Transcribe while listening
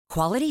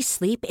Quality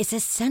sleep is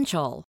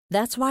essential.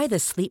 That's why the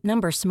Sleep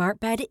Number Smart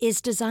Bed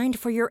is designed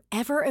for your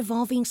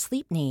ever-evolving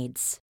sleep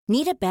needs.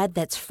 Need a bed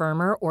that's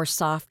firmer or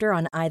softer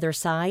on either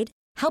side?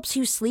 Helps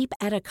you sleep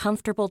at a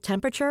comfortable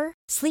temperature?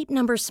 Sleep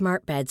Number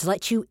Smart Beds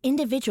let you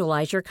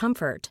individualize your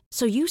comfort,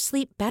 so you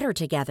sleep better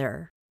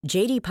together.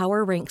 J.D.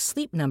 Power ranks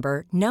Sleep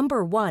Number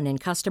number 1 in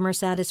customer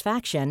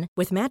satisfaction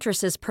with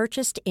mattresses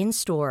purchased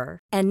in-store.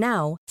 And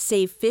now,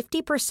 save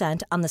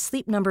 50% on the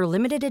Sleep Number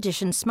Limited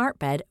Edition Smart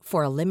Bed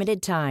for a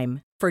limited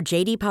time. For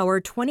J.D. Power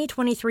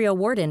 2023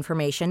 award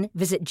information,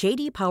 visit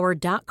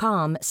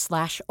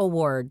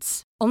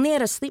jdpower.com/awards. Only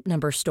at a Sleep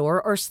Number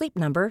store or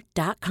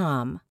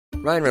sleepnumber.com.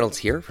 Ryan Reynolds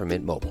here from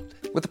Mint Mobile.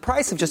 With the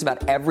price of just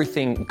about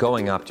everything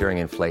going up during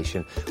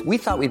inflation, we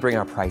thought we'd bring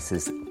our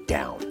prices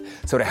down.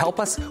 So to help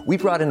us, we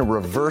brought in a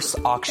reverse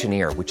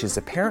auctioneer, which is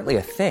apparently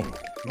a thing.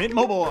 Mint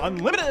Mobile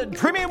Unlimited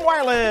Premium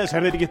Wireless.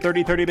 How to get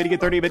 30, 30, bit to get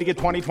 30, bit to get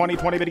 20, 20,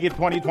 20, bit to get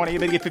 20, 20,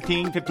 bit to get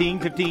 15, 15,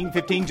 15,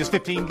 15, just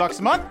 $15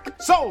 a month?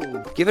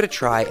 Sold! Give it a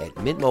try at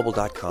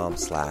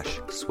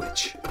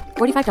mintmobile.com/switch.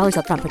 $45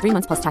 up front for 3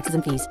 months plus taxes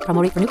and fees.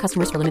 Promo rate for new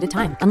customers for limited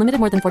time. Unlimited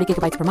more than 40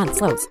 gigabytes per month.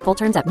 Slows full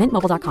terms at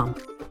mintmobile.com.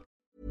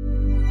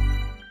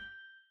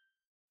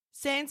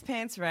 Sans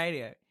Pants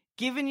Radio,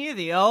 giving you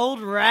the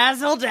old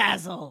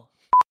razzle-dazzle.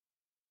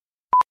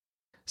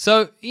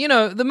 So,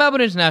 the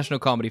Melbourne International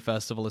Comedy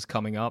Festival is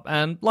coming up,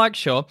 and,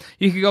 sure,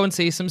 you could go and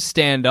see some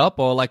stand-up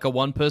or, a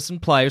one-person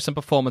play or some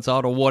performance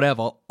art or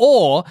whatever,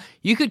 or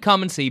you could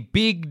come and see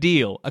Big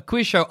Deal, a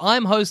quiz show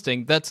I'm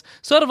hosting that's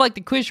sort of like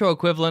the quiz show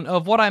equivalent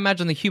of what I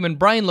imagine the human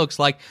brain looks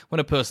like when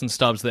a person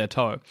stubs their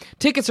toe.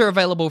 Tickets are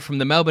available from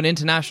the Melbourne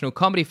International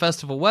Comedy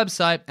Festival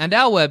website and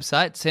our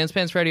website,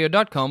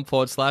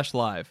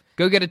 sanspantsradio.com/live.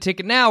 Go get a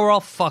ticket now or I'll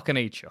fucking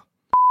eat you.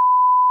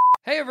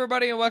 Hey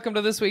everybody and welcome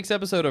to this week's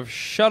episode of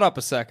Shut Up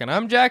a Second.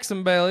 I'm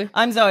Jackson Bailey.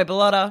 I'm Zoe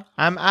Bellotta.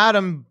 I'm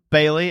Adam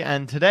Bailey,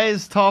 and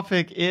today's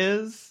topic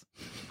is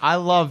I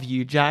love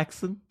you,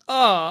 Jackson.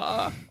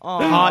 Part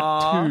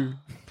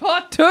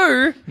Part 2.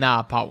 2?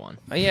 Nah, part 1.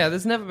 Oh, yeah,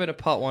 there's never been a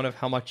part 1 of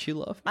how much you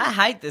love. I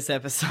hate this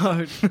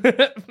episode.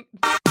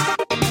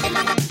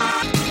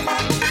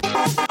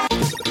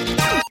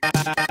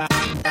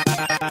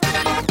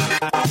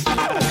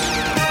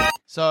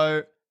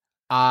 So,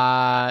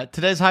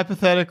 today's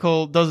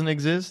hypothetical doesn't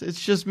exist. It's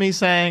just me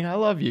saying I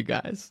love you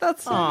guys.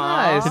 That's so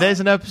nice. Today's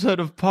an episode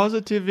of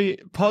positivity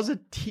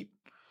Positivities.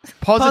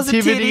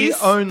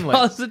 only.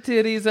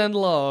 Positivities and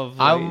love.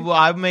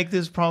 I make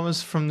this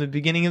promise from the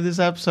beginning of this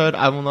episode.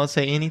 I will not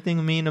say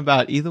anything mean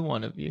about either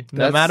one of you,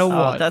 no matter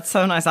what. That's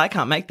so nice. I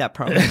can't make that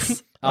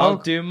promise. I'll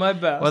do my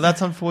best. Well,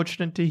 that's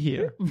unfortunate to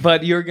hear.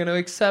 But you're going to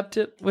accept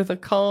it with a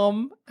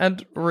calm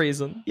and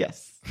reason.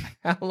 Yes.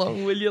 How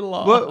long will you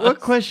last?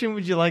 What question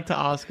would you like to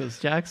ask us,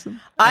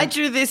 Jackson? I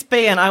drew this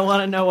bee and I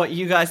want to know what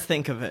you guys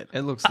think of it.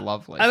 It looks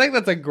lovely. I think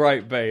that's a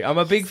great bee. I'm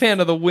a big fan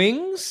of the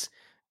wings,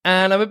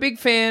 and I'm a big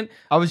fan.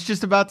 I was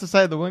just about to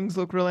say the wings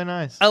look really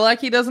nice. I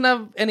like he doesn't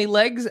have any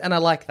legs, and I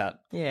like that.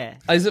 Yeah.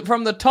 Is it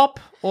from the top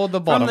or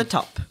the bottom? From the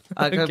top.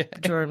 I Okay.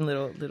 drew him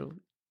little.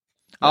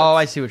 Oh,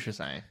 I see what you're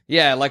saying.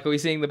 Yeah, like are we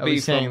seeing the Are bee we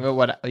saying from...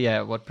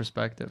 what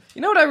perspective?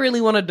 You know what I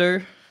really want to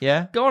do?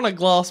 Yeah? Go on a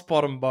glass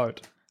bottom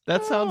boat.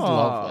 That sounds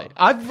lovely.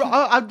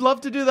 I'd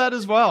love to do that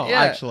as well,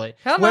 Yeah. actually.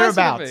 How nice would it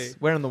Whereabouts? be?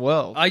 Where in the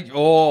world?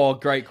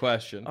 Great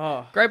question.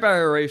 Oh. Great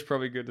Barrier Reef's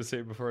probably good to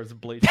see before it's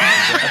bleached.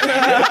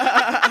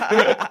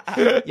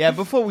 Yeah,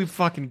 before we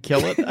fucking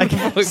kill it, I We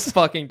guess.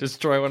 fucking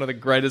destroy one of the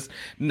greatest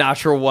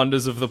natural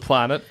wonders of the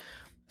planet.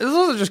 There's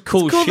also just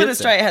cool Cool shit that there.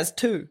 Australia has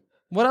two.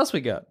 What else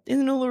we got?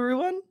 Isn't Uluru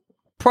one?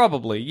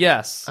 Probably,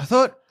 yes. I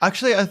thought,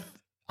 actually,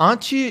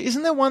 aren't you?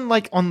 Isn't there one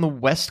on the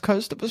west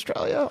coast of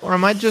Australia? Or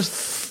am I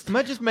just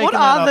making What that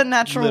are up the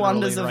natural literally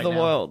wonders of right the now?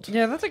 world?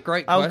 Yeah, that's a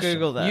great I'll question.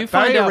 Google that. You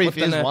find Barrier out Reef what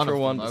the is one natural of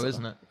them, wonders though, are.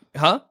 isn't it?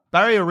 Huh?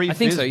 Barrier Reef I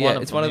think is so, yeah.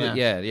 It's one of the...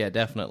 Yeah,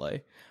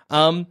 definitely.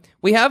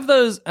 We have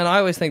those, and I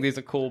always think these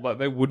are cool, but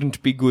they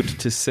wouldn't be good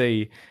to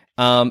see.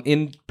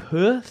 In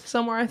Perth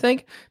somewhere, I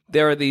think,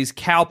 there are these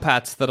cow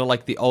pats that are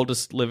like the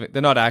oldest living...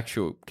 They're not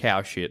actual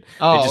cow shit.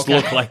 Oh, they just okay.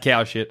 look like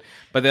cow shit.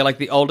 But they're like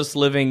the oldest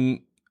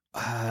living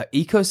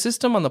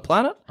ecosystem on the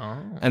planet. Oh.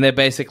 And they're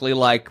basically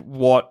like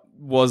what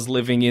was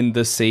living in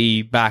the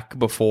sea back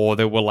before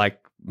there were like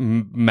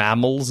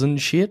mammals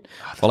and shit,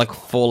 or like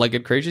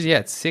four-legged creatures. Yeah,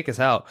 it's sick as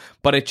hell.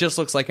 But it just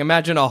looks like,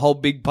 imagine a whole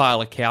big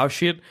pile of cow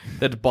shit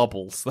that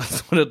bubbles.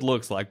 That's what it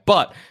looks like.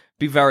 But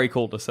be very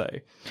cool to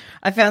see.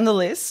 I found the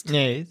list.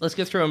 Yeah. Let's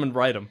get through them and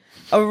rate them.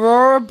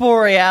 Aurora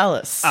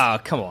Borealis. Oh,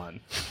 come on.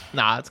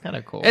 Nah, it's kind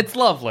of cool. It's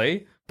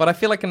lovely, but I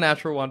feel like a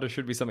natural wonder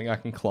should be something I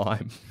can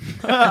climb.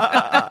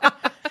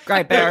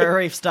 Great Barrier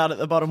Reef, start at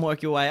the bottom,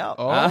 work your way up.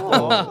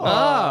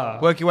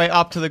 Work your way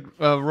up to the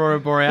Aurora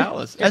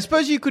Borealis. I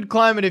suppose you could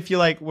climb it if you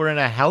were in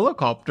a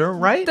helicopter,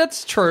 right?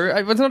 That's true.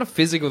 It's not a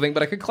physical thing,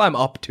 but I could climb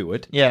up to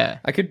it. Yeah.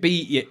 I could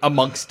be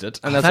amongst it,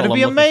 and that's That'd all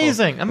be I'm looking for.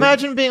 amazing.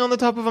 Imagine being on the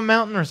top of a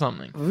mountain or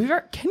something.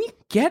 Can you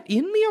get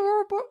in the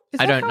Aurora Borealis?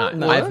 I don't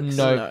know. I have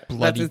no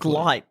bloody That's clue.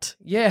 light.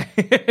 Yeah,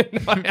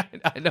 no,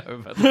 I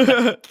know, but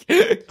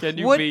can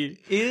you What be?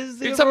 is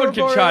the If someone Aurora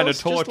can shine a Borealis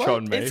just torch like?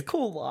 on me, It's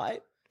cool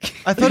light.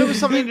 I thought it was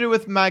something to do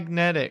with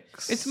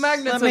magnetics. It's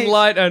magnets Let me- and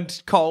light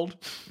and cold.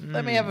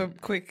 Let me have a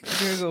quick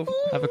Google.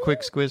 Have a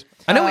quick squiz.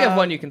 I know we have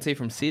one you can see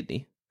from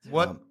Sydney.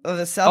 What?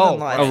 The Southern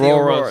Lights, the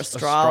Aurora Aurora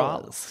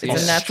Australis.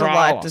 It's a natural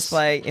Australis. light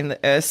display in the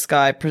Earth's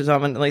sky,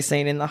 predominantly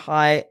seen in the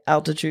high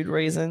altitude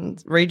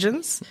regions.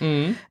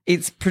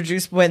 It's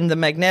produced when the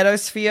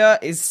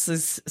magnetosphere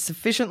is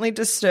sufficiently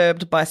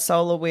disturbed by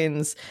solar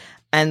winds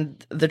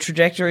and the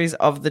trajectories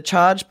of the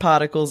charged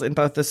particles in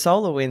both the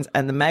solar winds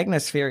and the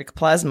magnospheric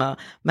plasma,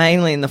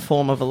 mainly in the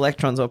form of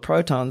electrons or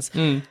protons,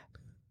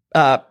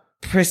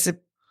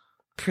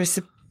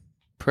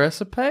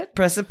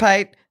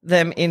 precipitate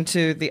them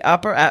into the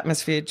upper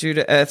atmosphere due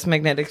to Earth's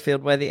magnetic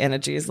field where the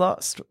energy is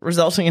lost,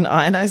 resulting in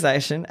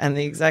ionization and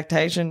the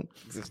excitation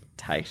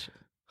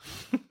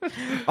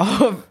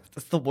of,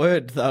 that's the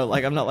word though,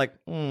 like I'm not like,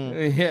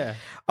 Yeah.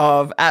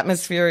 of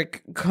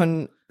atmospheric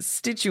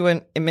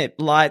constituent emit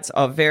lights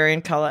of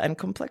varying color and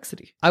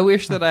complexity. I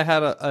wish that I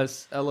had a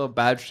little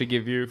badge to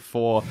give you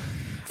for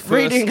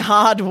Reading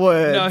hard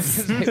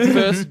words. No,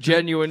 first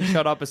genuine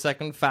shut up a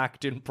second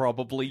fact in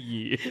probably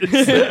years.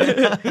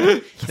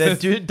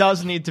 There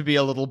does need to be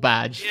a little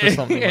badge for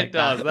something like It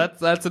does. that.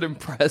 That's an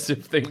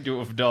impressive thing to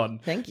have done.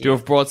 Thank you. To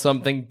have brought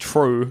something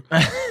true.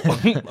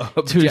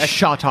 To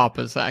shut up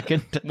a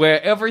second.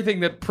 Where everything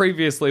that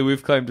previously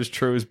we've claimed as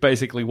true is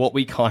basically what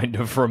we kind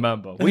of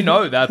remember. We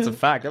know that's a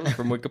fact. That was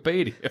from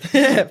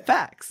Wikipedia.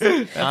 Facts.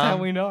 That's how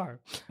we know.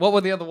 What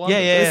were the other ones?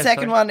 The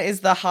second one is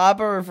the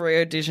harbour of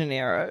Rio de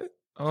Janeiro.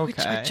 Which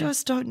I Okay.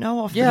 just don't know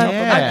off Yeah, the top of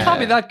my it head. can't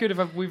be that good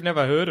if we've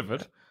never heard of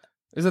it.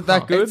 Is it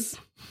that good? It's-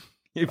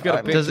 You've got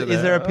a picture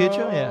Is there a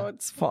picture? Oh, Yeah.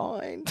 it's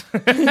fine.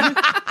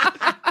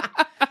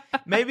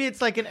 Maybe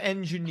it's like an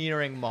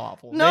engineering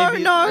marvel. No,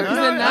 Maybe, no, Because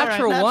no. they're no,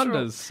 natural natural.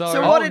 wonders. So,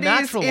 So what it is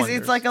natural is wonders.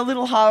 it's like a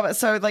little harbour.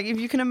 So like if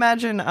you can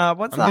imagine, what's I'm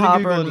the gonna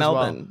harbour Google in it as well.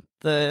 Melbourne?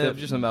 they're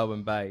just a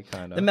Melbourne Bay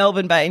kind of. The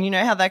Melbourne Bay, and you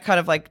know how that kind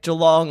of like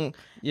Geelong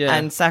Yeah.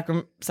 and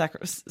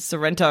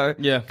Sorrento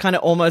Yeah. kind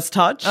of almost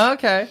touch.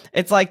 Okay.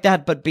 It's like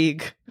that, but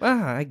big.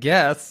 I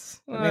guess.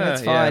 I mean,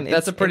 it's yeah, fine.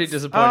 That's a pretty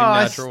It's- disappointing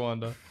I natural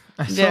wonder.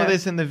 I saw Yeah.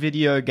 this in the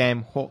video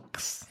game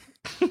Hawks.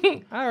 I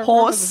remember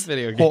Horse. this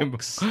video game.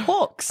 Hawks.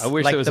 Hawks. I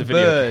wish Like there was the a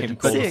video bird, game but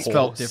called it's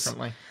spelled Horse.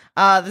 differently.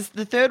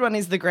 The third one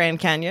is the Grand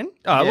Canyon.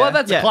 Oh, well,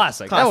 that's Yeah, a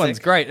classic. That classic. one's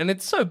great, and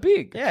it's so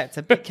big. Yeah, it's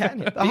a big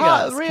canyon.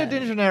 Rio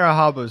de Janeiro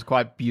Harbour is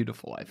quite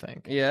beautiful, I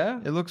think. Yeah?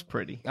 It looks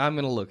pretty. I'm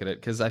going to look at it,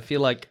 because I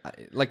feel like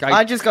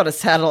I just got a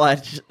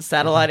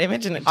satellite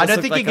image, and it just I don't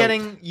looked think like you're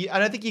getting. I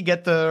don't think you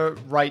get the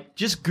right.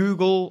 Just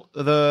Google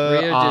the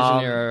Rio de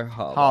Janeiro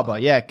Harbour.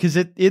 Yeah, because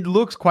it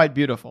looks quite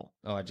beautiful.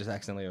 Oh, I just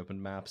accidentally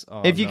opened maps.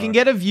 Oh, If you no. can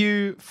get a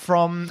view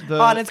from the.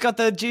 Oh, and it's got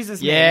the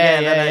Jesus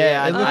man.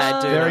 Yeah. It I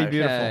looks do very know.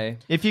 beautiful. Okay.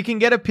 If you can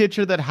get a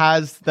picture that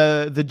has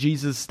the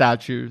Jesus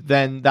statue,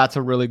 then that's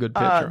a really good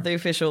picture. The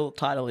official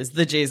title is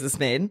The Jesus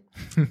Man.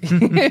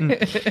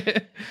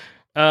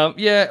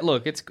 Yeah,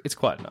 look, it's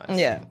quite nice.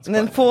 Yeah. And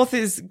then fourth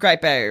is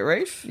Great Barrier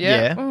Reef.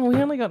 Yeah. Yeah. Oh, we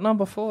only got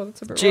number 4.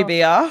 That's a bit rough.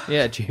 GBR.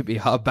 Yeah,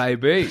 GBR,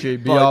 baby.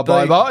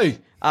 GBR,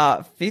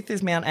 bye. Fifth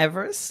is Mount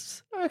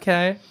Everest.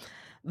 Okay.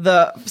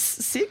 The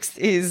sixth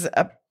is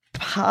a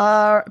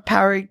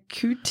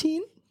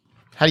Paracutine.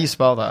 How do you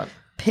spell that?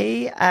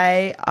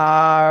 Pari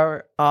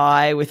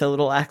with a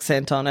little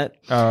accent on it.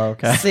 Oh,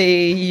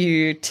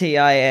 okay.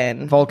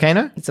 Cutin.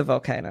 Volcano? It's a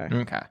volcano.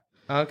 Okay.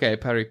 Okay,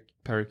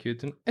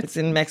 Paracutin. It's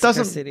in Mexico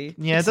Doesn't City.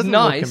 Yeah, it It's doesn't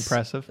nice. look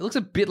impressive. It looks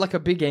a bit like a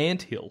big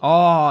anthill.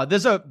 Oh,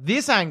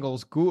 this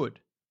angle's good.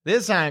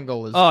 This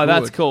angle is Oh, good.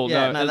 that's cool.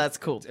 Yeah, no, it- that's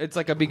cool. It's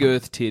like a big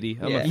earth titty.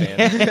 I'm a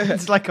Yeah. fan.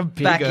 It's like a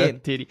Back bigger in.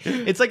 titty.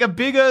 It's like a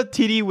bigger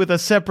titty with a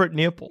separate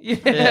nipple.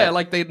 Yeah,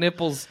 like the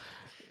nipples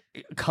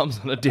it comes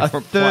on a A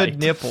different third plate.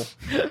 nipple.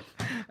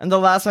 And the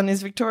last one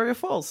is Victoria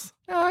Falls.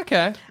 Oh,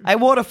 okay. A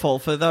waterfall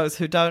for those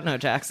who don't know,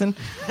 Jackson.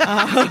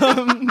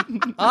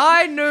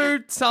 I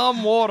knew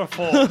some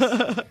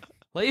waterfalls.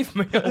 Leave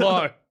me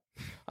alone.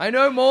 I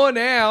know more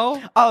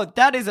now. Oh,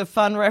 that is a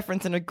fun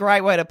reference and a great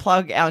way to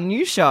plug our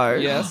new show.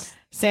 Yes.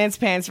 Sans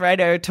Pants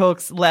Radio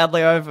talks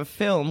loudly over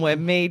film, where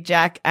me,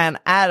 Jack, and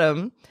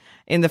Adam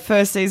in the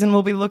first season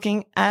will be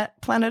looking at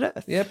Planet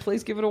Earth. Yeah,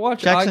 please give it a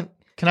watch. Jackson,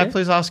 can I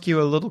please ask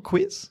you a little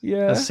quiz?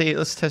 Yeah.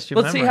 Let's test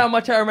your Let's see memory. how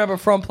much I remember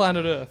from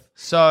Planet Earth.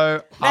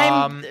 So,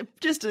 Name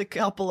just a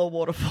couple of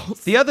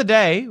waterfalls. the other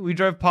day we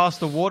drove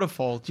past a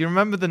waterfall. Do you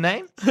remember the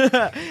name?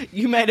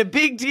 You made a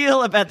big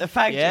deal about the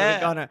fact Yeah. you were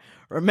gonna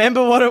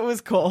remember what it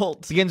was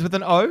called. Begins with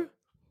an O.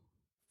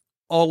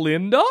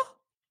 Olinda?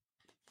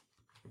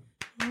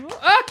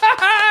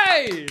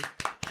 Hey!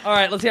 All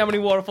right, let's see how many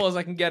waterfalls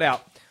I can get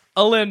out.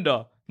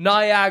 Olinda,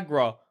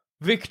 Niagara,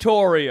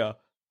 Victoria.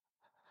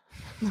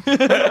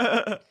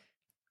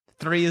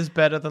 3 is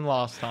better than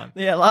last time.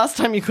 Yeah, last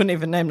time you couldn't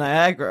even name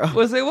Niagara.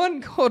 Was there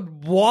one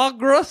called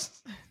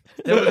Wagras?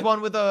 There was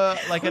one with an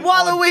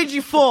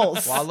Waluigi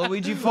Falls.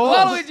 Waluigi Falls.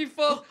 Waluigi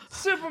Falls,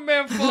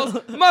 Superman Falls,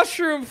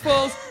 Mushroom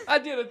Falls. I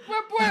did it.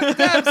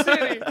 Damn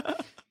city.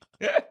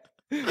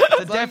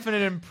 It's a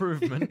definite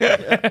improvement.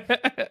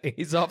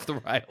 He's off the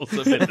rails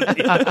a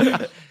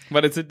bit.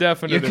 But it's a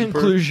definite Your improvement.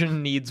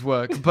 conclusion needs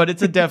work, but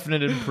it's a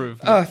definite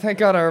improvement. Oh, thank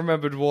God I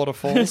remembered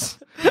waterfalls.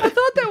 I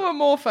thought there were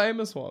more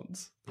famous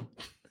ones.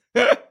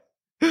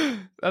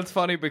 That's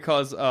funny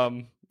because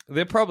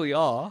there probably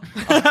are.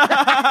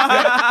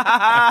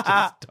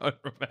 I just don't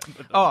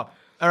remember them. Oh,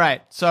 all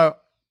right. So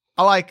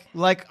I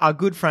like our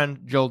good friend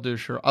Joel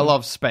Dusher. I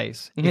love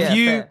space. If Yeah,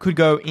 you fair. could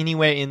go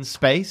anywhere in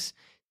space,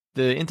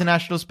 the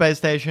International Space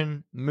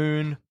Station,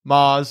 Moon,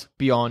 Mars,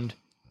 beyond,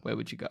 where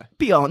would you go?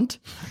 Beyond.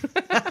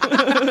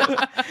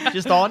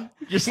 Just on?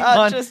 Just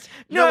on? No,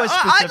 Nowhere I'd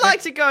specific?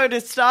 like to go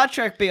to Star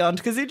Trek Beyond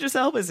because Idris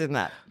Elba's in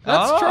that.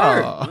 That's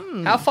Oh.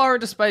 true. How far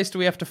into space do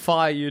we have to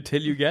fire you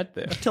till you get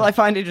there? Till I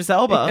find Idris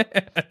Elba.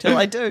 Till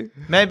I do.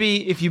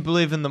 Maybe if you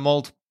believe in the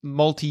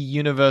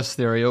multi-universe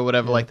theory or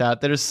whatever like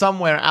that, there is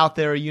somewhere out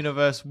there a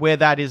universe where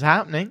that is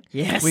happening.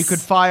 Yes. We could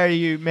fire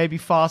you maybe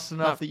fast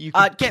enough that you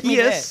could Get me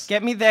there. pierce.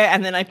 Get me there,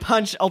 and then I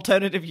punch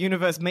alternative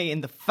universe me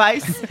in the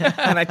face,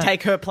 and I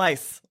take her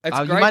place. It's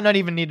You great. might not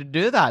even need to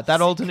do that. That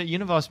alternate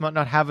universe might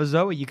not have a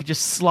Zoe. You could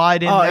just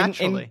slide in Oh,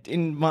 naturally.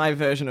 in my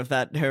version of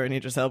that, her and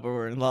Idris Elba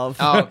were in love.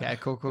 Oh, okay,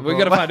 cool. We've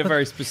got to find a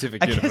very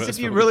specific I universe. guess if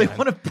you where we really can.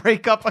 want to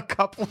break up a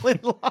couple in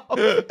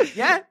love.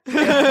 yeah. All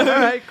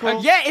right,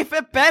 cool. Yeah, if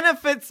it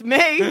benefits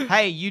me.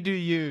 Hey, you do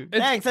you.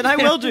 Thanks, and I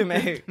will do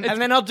me.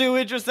 And then I'll do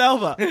Idris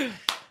Elba.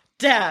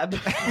 Dab.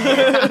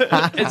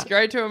 It's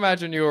great to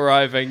imagine you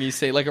arriving, you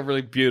see like a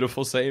really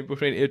beautiful scene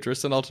between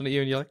Idris and alternate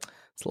you, and you're like,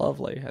 it's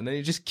lovely. And then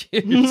you just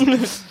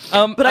kiss.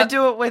 But I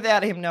do it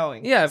without him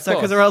knowing. Yeah, of so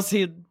course. because or else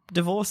he'd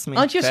divorce me.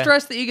 Aren't you Fair.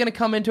 stressed that you're going to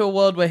come into a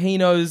world where he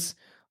knows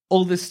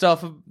all this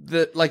stuff,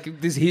 that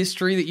like this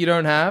history that you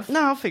don't have?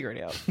 No, I'll figure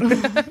it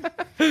out.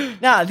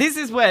 No, this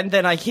is when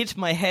then I hit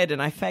my head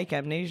and I fake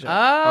amnesia. You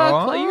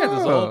got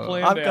this all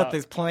planned I've out. got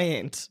this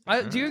planned.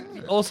 Do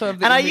you also have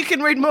the And you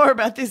can read more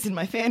about this in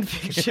my fan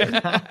fiction.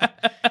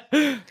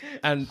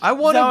 and I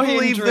want to Zoe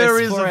believe Idris there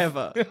is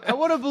forever. I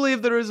want to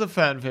believe there is a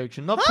fan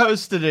fiction, not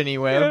posted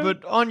anywhere,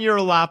 but on your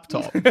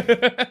laptop.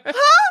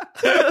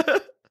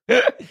 All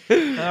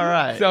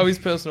right. Zoe's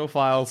personal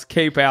files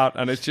keep out,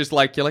 and it's just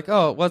like you're like,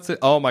 oh, what's it?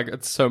 Oh my god,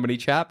 it's so many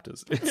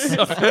chapters. It's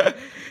so...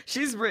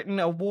 She's written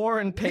a War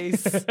and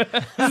Peace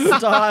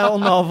style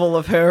novel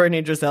of her and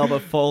Idris Elba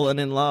fallen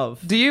in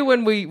love. Do you,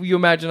 when you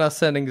imagine us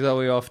sending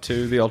Zoe off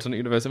to the alternate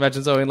universe,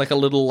 imagine Zoe in like a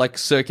little like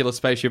circular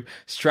spaceship,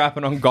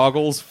 strapping on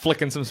goggles,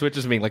 flicking some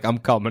switches, and being like, I'm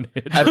coming.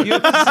 Have you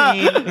ever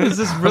seen there's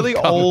this really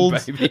Come,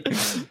 old baby.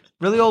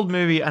 really old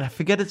movie, and I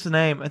forget its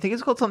name. I think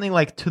it's called something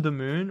like To the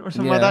Moon or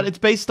something like Yeah. that. It's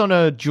based on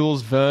a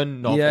Jules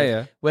Verne novel.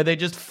 Yeah. Where they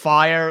just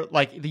fire,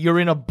 like, you're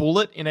in a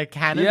bullet in a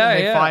cannon Yeah, and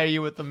they yeah. fire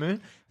you at the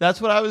moon. That's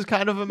what I was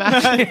kind of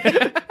imagining.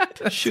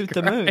 Shoot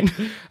the moon.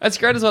 It's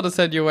great as well to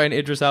send you away and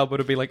Idris Elba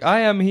to be like,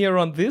 I am here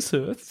on this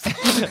earth.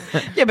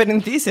 Yeah, but in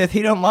this earth,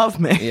 he don't love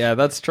me. Yeah,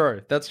 that's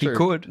true. That's true.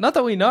 could. Not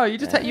that we know. You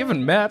just you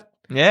haven't met.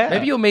 Yeah.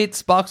 Maybe you'll meet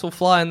Sparks will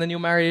Fly and then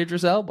you'll marry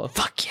Idris Elba.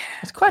 Fuck yeah.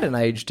 It's quite an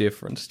age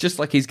difference. Just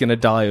like he's going to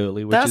die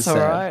early, which That's is all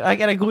sad. right. I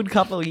get a good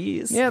couple of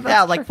years. Yeah,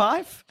 that's like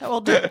 5. How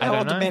old do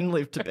know. men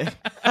live to be?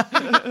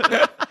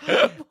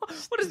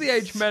 What is the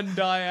age men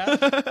die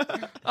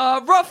at?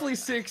 Roughly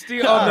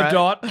 60 on the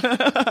dot.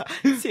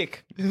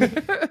 Sick.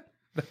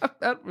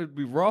 That would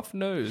be rough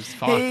news.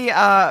 He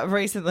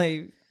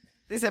recently,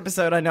 this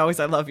episode I know is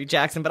I Love You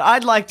Jackson, but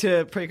I'd like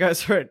to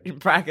precursor it in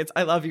brackets,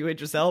 I Love You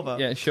Idris Elba.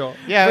 Yeah, sure.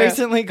 yeah.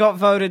 Recently got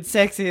voted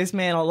sexiest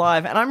man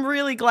alive, and I'm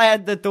really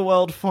glad that the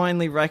world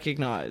finally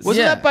recognized.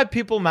 Wasn't Yeah. that by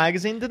People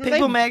Magazine? Didn't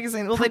People they?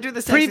 magazine, well, they do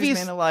the sexiest previous-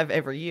 man alive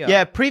every year.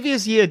 Yeah,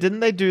 previous year,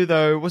 didn't they do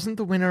though? Wasn't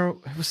the winner?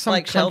 It was some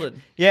Blake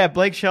Sheldon. Yeah,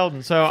 Blake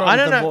Sheldon. So From I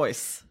don't The know.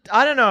 Voice.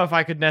 I don't know if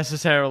I could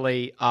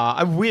necessarily.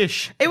 I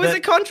wish It was that- a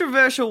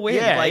controversial win,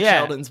 Yeah, Blake yeah.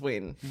 Sheldon's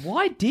win.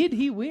 Why did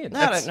he win?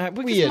 I don't know,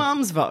 because weird.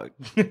 Mum's vote.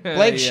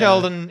 Blake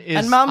Sheldon is.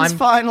 And Mum's I'm-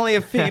 finally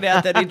have figured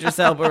out that Idris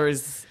Elba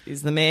is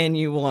the man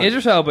you want.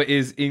 Idris Elba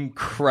is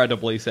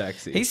incredibly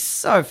sexy. He's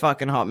so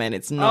fucking hot, man.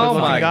 It's no oh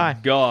fun. my guy.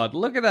 god,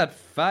 look at that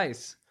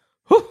face.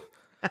 Whew.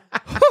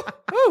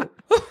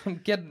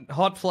 I'm getting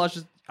hot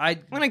flushes. I'm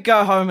gonna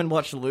go home and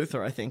watch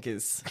Luther. I think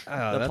is the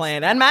that's-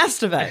 plan, and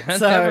masturbate. That's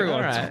so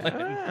everyone's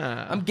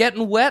plan. I'm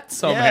getting wet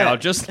somehow Yeah.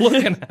 just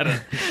looking at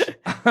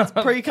it.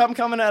 pre-cum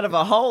coming out of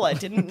a hole I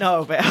didn't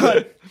know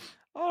about.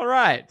 All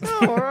right.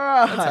 All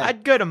right.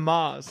 I'd go to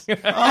Mars.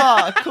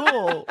 Oh,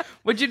 cool.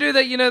 Would you do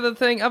that? You know the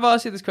thing. I've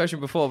asked you this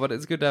question before, but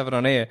it's good to have it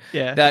on air.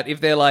 Yeah. That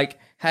if they're like,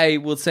 "Hey,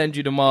 we'll send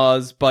you to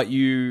Mars, but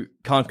you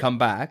can't come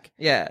back,"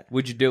 Yeah.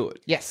 would you do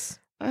it? Yes.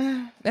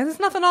 And there's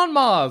nothing on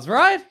Mars,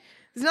 right?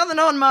 There's nothing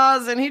on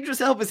Mars, and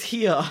Idris Elba's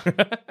here.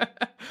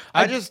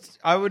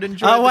 I would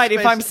enjoy. Oh the wait, if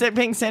space- I'm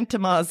being sent to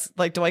Mars,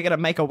 like, do I get to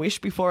make a wish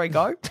before I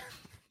go?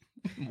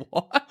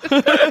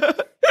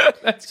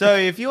 So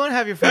if you want to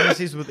have your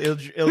fantasies with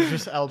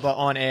Idris Elba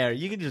on air,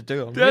 you can just do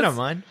them. We That's- don't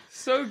mind.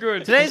 So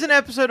good. Today's an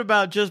episode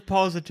about just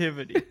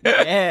positivity.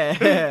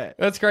 Yeah.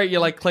 That's great. You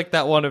like click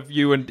that one of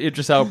you and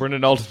Idris Elba in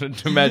an alternate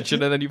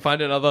dimension, and then you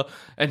find another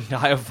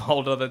entire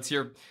folder that's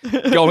your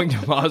going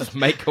to Mars,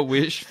 make a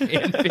wish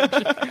fan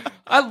fiction.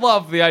 I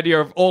love the idea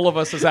of all of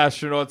us as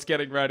astronauts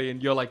getting ready,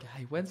 and you're like,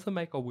 "Hey, when's the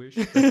Make-A-Wish?"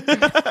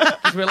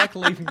 Because we're like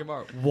leaving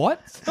tomorrow. What?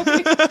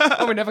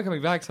 Oh, we're never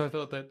coming back. So I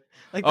thought that.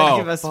 Like they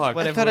give us fuck. I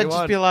whatever thought we I'd just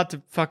want. be allowed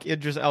to fuck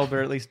Idris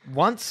Elba at least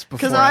once before.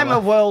 Because I I'm a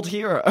left. world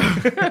hero.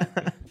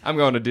 I'm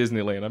going to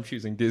Disneyland. I'm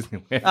choosing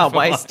Disneyland. Oh, for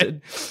mine.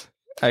 wasted.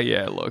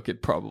 Yeah, look,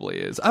 it probably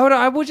is.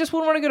 I would just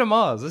wouldn't want to go to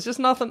Mars. It's just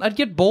nothing. I'd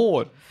get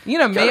bored. You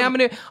know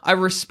me. I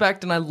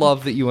respect and I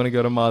love that you want to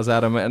go to Mars,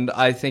 Adam, and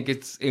I think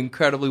it's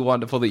incredibly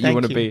wonderful that you Thank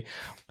want to you. be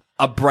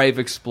a brave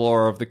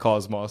explorer of the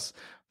cosmos.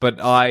 But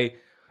I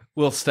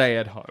will stay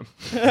at home.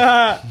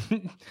 I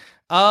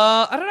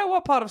don't know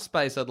what part of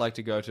space I'd like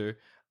to go to.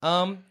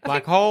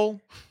 Black hole.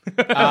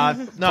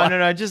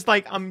 No. Just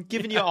like I'm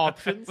giving you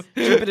options.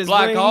 Jupiter's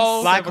Black rings,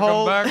 hole. Black Never come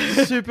hole, back.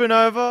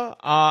 supernova,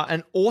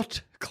 an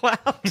Oort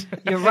cloud,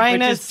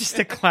 Uranus. which is just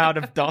a cloud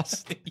of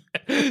dust.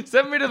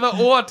 Send me to the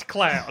Oort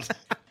cloud.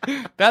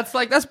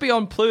 That's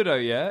beyond Pluto.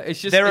 Yeah,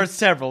 it's just There are it's-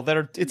 several.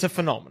 It's a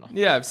phenomenon.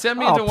 Yeah, send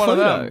me Oh, into one of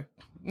Pluto. them.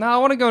 No, I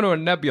want to go to a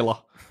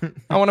nebula.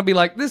 I want to be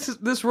like,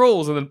 this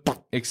rules, and then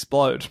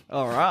explode.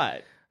 All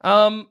right.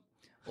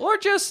 Or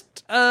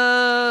just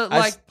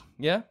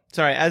yeah.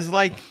 Sorry, as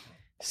like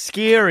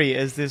scary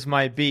as this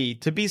might be,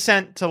 to be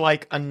sent to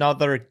like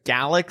another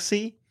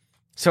galaxy,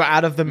 so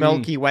out of the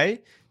Milky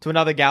Way to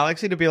another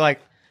galaxy, to be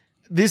like,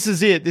 this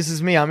is it, this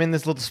is me, I'm in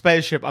this little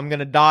spaceship, I'm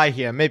gonna die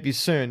here, maybe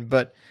soon,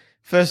 but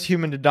first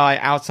human to die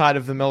outside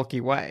of the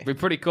Milky Way. Be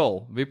pretty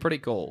cool.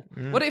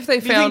 What if they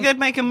Do you think found? they'd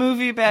make a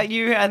movie about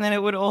you and then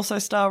it would also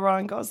star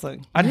Ryan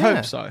Gosling? I'd Yeah.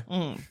 hope so.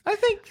 I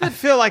think I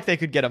feel like they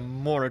could get a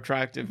more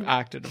attractive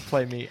actor to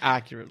play me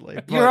accurately.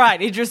 but You're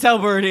right, Idris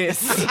Elba it is.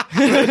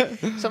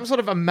 Some sort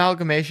of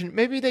amalgamation.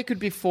 Maybe they could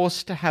be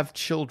forced to have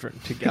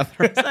children together.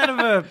 Instead of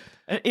a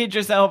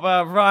Idris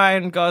Elba,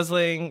 Ryan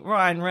Gosling,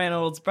 Ryan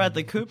Reynolds,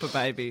 Bradley Cooper,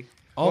 baby.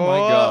 oh my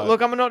god!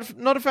 Look, I'm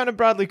not a fan of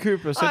Bradley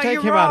Cooper, so Oh, take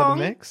you're him out of wrong.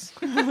 the mix.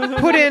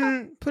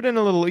 put in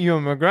a little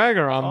Ewan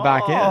McGregor. I'm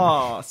back in.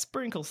 Oh,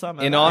 sprinkle some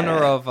of in that. honor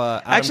of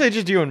Adam, Actually,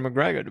 just Ewan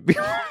McGregor to be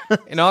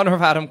honest. in honor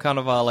of Adam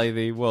Cannavale,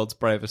 the world's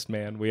bravest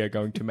man, we are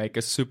going to make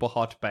a super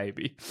hot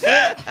baby,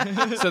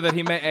 so that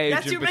he may age.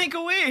 That's in your bet-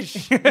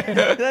 Make-A-Wish.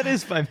 That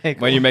is my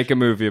make. When you make a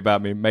movie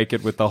about me, make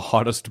it with the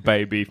hottest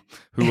baby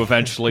who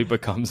eventually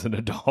becomes an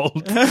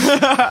adult.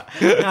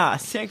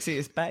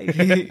 Sexiest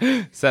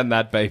baby. Send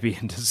that baby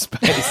into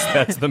space.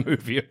 That's the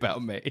movie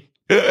about me.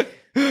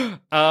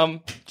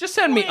 Just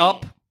send me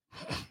up.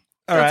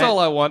 That's right. all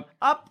I want.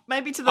 Up,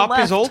 maybe to the Up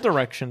left. is all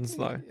directions,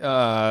 though.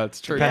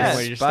 It's true. Depends Yes, on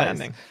where you're space.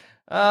 standing.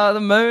 The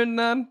moon,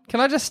 then. Can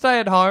I just stay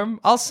at home?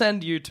 I'll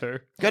send you two.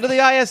 Go to the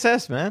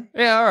ISS, man.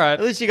 Yeah, all right.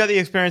 At least you got the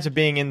experience of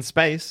being in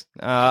space.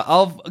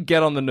 I'll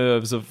get on the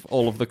nerves of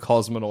all of the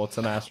cosmonauts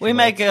and astronauts. We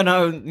make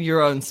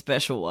your own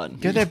special one.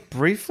 Go there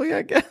briefly,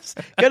 I guess.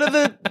 Go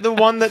to the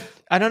one that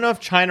I don't know if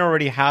China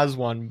already has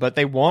one, but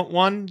they want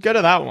one. Go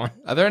to that one.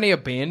 Are there any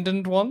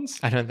abandoned ones?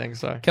 I don't think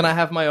so. Can I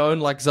have my own,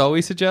 like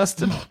Zoe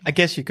suggested? I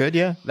guess you could,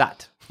 yeah.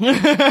 That.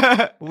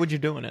 What would you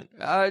do in it?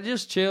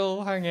 Just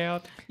chill, hang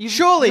out.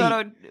 Surely.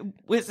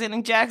 We're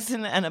sending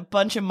Jackson and a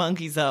bunch of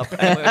monkeys up,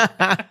 and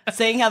we're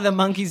seeing how the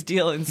monkeys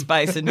deal in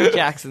space, and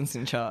Jackson's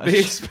in charge. The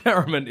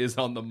experiment is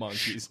on the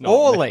monkeys, not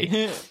Surely.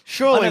 me.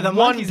 Surely the one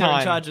monkeys are in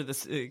time charge of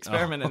this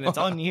experiment, and it's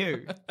on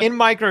you. in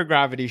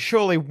microgravity,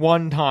 surely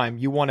one time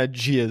you want to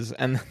jizz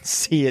and then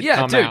see it Yeah,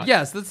 come dude, out.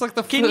 yes, that's like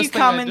the Can first you thing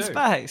come I in do.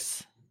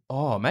 space?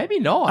 Oh, maybe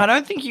not. I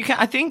don't think you can.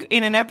 I think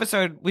in an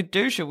episode with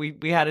Dusha,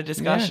 we had a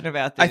discussion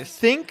about this. I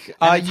think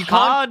And it's you can't.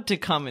 hard to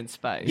come in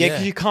space. Yeah,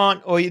 'cause you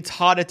can't, or it's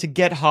harder to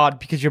get hard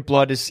because your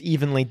blood is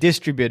evenly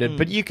distributed.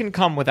 But you can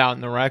come without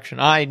an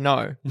erection. I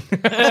know.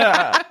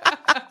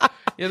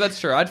 Yeah, that's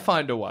true. I'd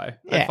find a way.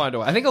 Yeah.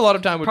 I think a lot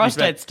of time would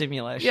Prostate be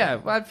stimulation. Yeah,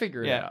 I'd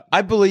figure it Yeah. out.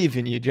 I believe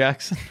in you,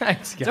 Jackson.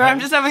 Thanks, guys. So I'm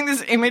just having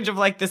this image of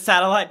like the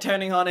satellite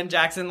turning on and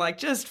Jackson like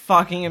just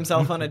fucking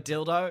himself on a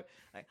dildo.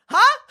 Like,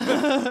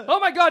 huh? Oh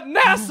my god,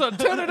 NASA,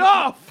 turn it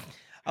off!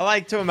 I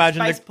like to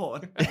imagine Space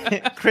porn.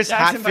 Chris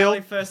Jackson Bailey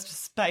Hatfield.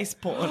 first space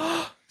porn.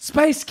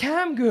 Space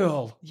cam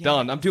girl.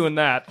 Done. I'm doing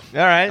that. All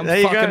right, I'm there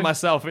you fucking go.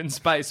 myself in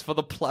space for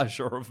the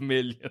pleasure of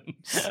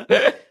millions.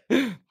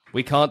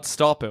 We can't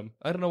stop him.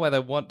 I don't know why they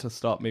want to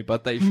stop me,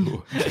 but they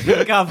should.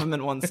 The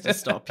government wants to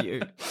stop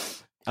you.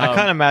 I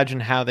can't imagine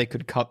how they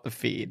could cut the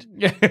feed.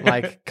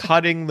 Like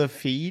cutting the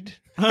feed?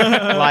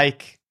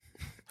 Like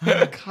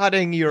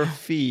cutting your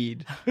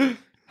feed.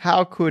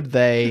 How could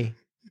they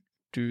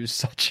do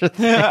such a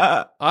thing?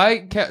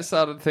 I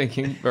started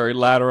thinking very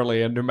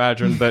laterally and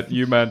imagined that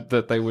you meant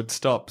that they would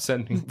stop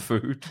sending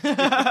food.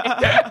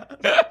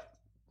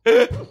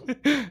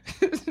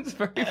 It's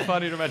very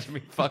funny to imagine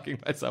me fucking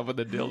myself with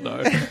a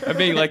dildo and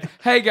being like,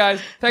 "Hey guys,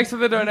 thanks for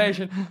the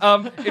donation.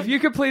 If you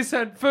could please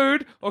send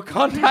food or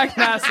contact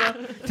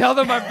NASA, tell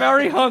them I'm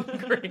very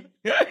hungry."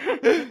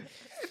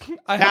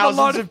 I have a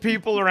lot Thousands of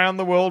people around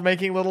the world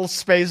making little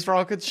space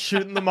rockets,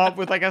 shooting them up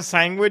with like a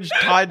sandwich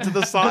tied to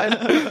the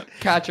side.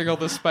 catching all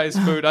the space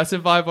food. I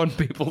survive on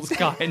people's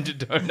kind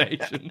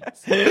donations.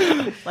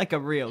 Like a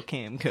real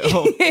cam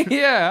girl.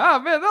 Yeah, oh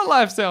man, that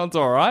life sounds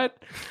all right.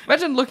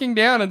 Imagine looking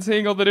down and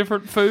seeing all the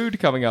different food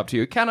coming up to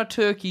you. Can a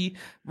turkey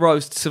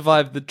roast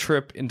survive the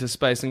trip into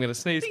space? I'm going to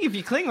sneeze. If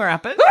you cling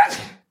wrap it.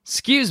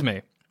 Excuse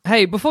me.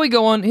 Hey, before we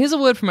go on, here's a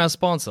word from our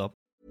sponsor.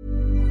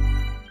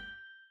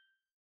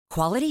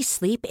 Quality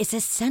sleep is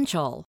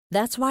essential.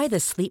 That's why the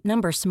Sleep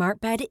Number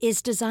Smart Bed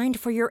is designed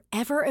for your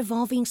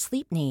ever-evolving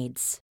sleep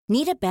needs.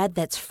 Need a bed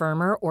that's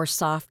firmer or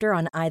softer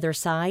on either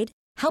side?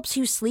 Helps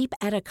you sleep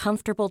at a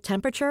comfortable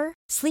temperature?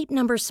 Sleep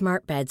Number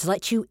Smart Beds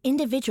let you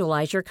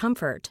individualize your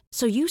comfort,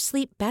 so you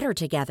sleep better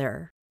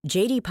together.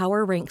 JD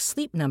Power ranks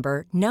Sleep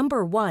Number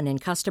number 1 in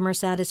customer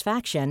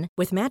satisfaction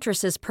with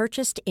mattresses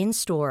purchased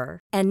in-store.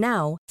 And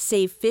now,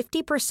 save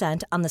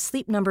 50% on the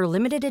Sleep Number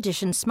Limited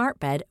Edition Smart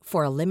Bed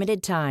for a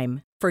limited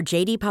time. For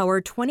JD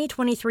Power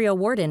 2023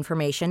 award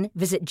information,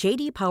 visit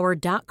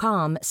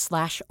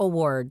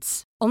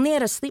jdpower.com/awards. Only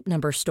at a Sleep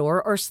Number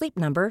store or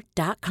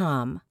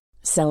sleepnumber.com.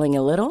 Selling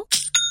a little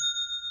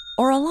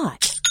or a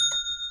lot?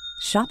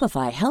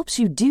 Shopify helps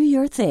you do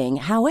your thing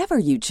however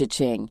you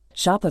cha-ching.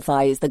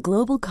 Shopify is the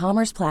global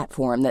commerce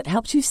platform that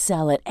helps you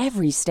sell at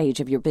every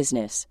stage of your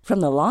business. From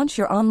the launch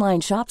your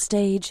online shop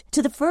stage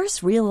to the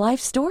first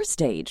real-life store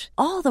stage,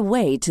 all the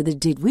way to the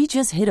did we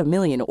just hit a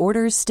million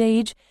orders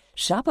stage.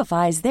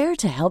 Shopify is there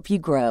to help you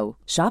grow.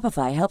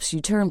 Shopify helps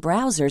you turn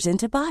browsers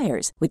into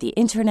buyers with the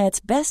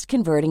internet's best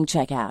converting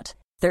checkout.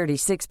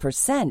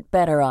 36%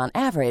 better on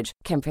average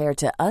compared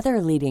to other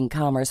leading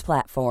commerce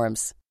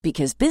platforms.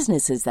 Because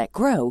businesses that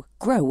grow,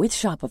 grow with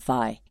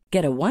Shopify.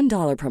 Get a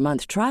 $1 per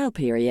month trial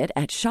period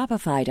at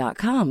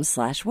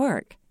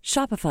shopify.com/work.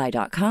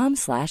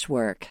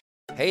 Shopify.com/work.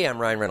 Hey, I'm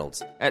Ryan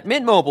Reynolds. At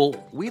Mint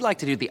Mobile, we like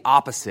to do the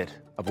opposite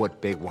of what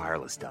Big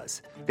Wireless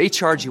does. They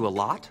charge you a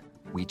lot,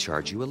 we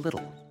charge you a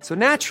little. So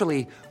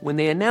naturally, when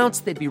they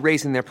announced they'd be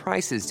raising their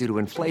prices due to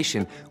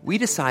inflation, we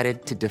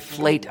decided to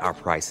deflate our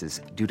prices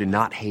due to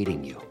not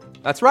hating you.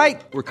 That's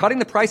right. We're cutting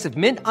the price of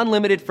Mint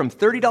Unlimited from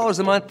 $30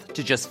 a month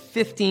to just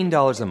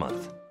 $15 a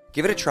month.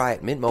 Give it a try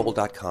at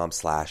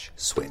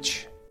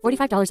mintmobile.com/switch.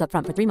 $45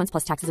 upfront for 3 months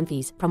plus taxes and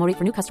fees. Promo rate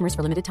for new customers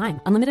for limited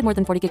time. Unlimited more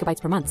than 40 gigabytes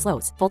per month.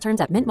 Slows full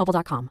terms at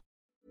mintmobile.com.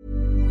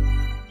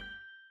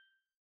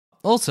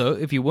 Also,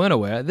 if you weren't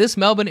aware, this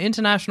Melbourne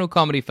International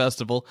Comedy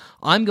Festival,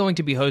 I'm going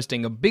to be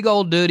hosting a big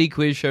old dirty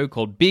quiz show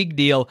called Big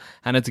Deal,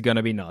 and it's going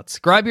to be nuts.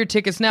 Grab your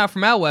tickets now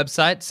from our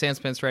website,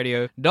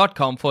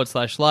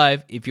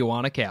 sanspantsradio.com/live, if you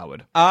want a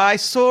coward. I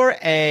saw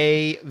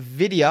a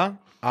video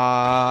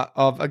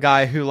of a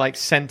guy who like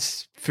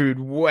sent food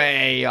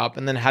way up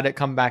and then had it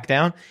come back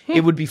down.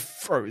 It would be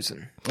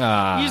frozen. You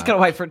just gotta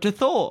wait for it to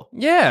thaw.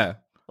 Yeah.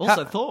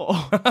 Also Thor.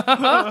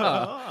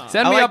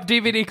 Send me up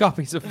DVD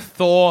copies of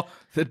Thor,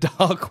 The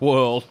Dark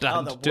World.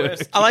 And the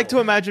worst. I like to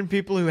imagine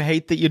people who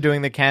hate that you're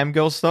doing the cam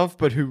girl stuff,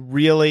 but who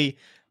really,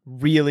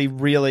 really,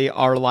 really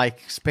are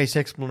like, space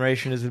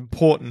exploration is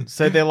important.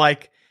 So they're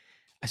like,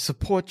 I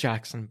support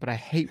Jackson, but I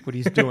hate what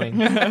he's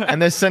doing. And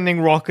they're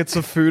sending rockets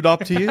of food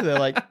up to you. They're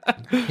like,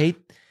 I hate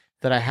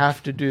that I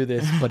have to do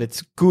this, but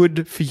it's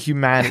good for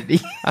humanity.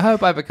 I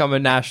hope I become a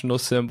national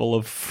symbol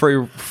of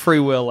free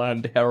will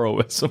and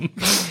heroism.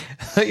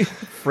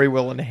 Free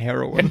will and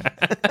heroin.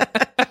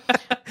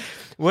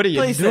 What are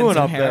you Please doing send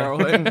up some there?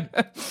 heroin.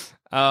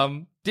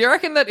 Do you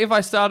reckon that if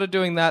I started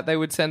doing that, they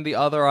would send the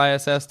other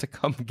ISS to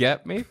come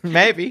get me?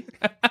 Maybe.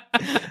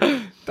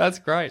 That's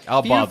great.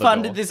 I'll If buy you the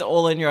funded door. this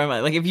all in your own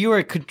money, like if you were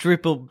a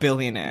quadruple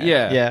billionaire,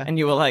 Yeah. Yeah. and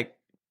you were like,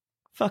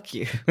 fuck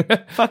you.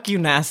 Fuck you,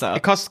 NASA.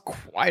 It costs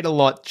quite a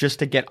lot just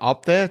to get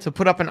up there. To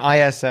put up an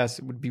ISS,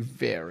 it would be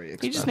very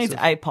expensive. He just needs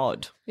a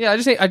pod. Yeah,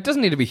 it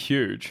doesn't need to be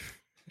huge.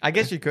 I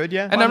guess you could,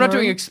 yeah. And I'm not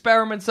doing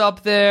experiments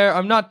up there.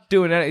 I'm not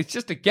doing it. It's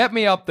just to get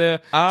me up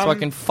there so I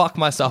can fuck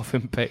myself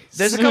in peace.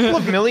 There's a couple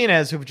of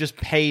millionaires who've just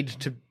paid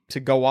to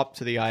go up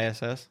to the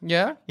ISS.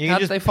 Yeah? You How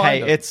can did just they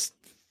find pay. it? It's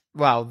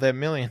well, they're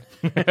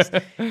millionaires.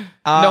 No,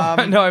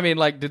 I mean,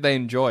 like, did they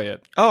enjoy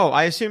it? Oh,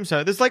 I assume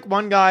so. There's like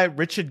one guy,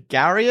 Richard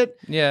Garriott,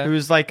 Yeah.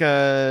 who's like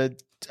a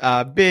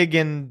big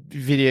in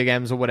video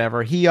games or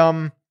whatever. He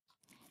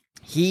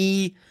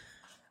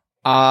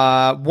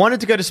wanted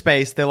to go to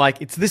space. They're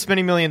like, it's this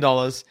many $1 million.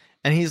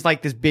 And he's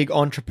like this big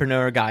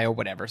entrepreneur guy or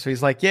whatever. So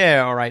he's like,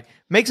 yeah, all right.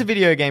 Makes a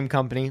video game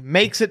company,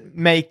 makes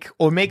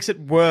it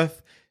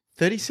worth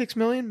 36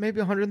 million, maybe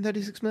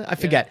 136 million. I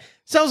forget.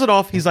 Sells it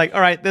off. He's like,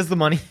 all right, there's the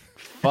money.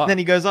 Fuck. Then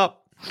he goes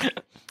up.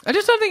 I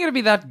just don't think it'd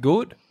be that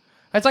good.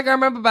 It's like I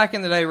remember back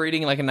in the day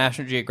reading like a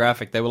National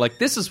Geographic. They were like,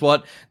 this is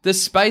what the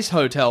space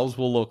hotels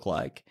will look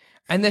like.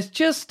 And there's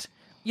just,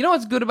 you know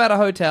what's good about a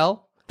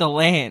hotel? The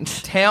land.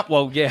 Town,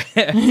 well,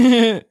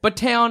 yeah. But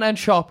town and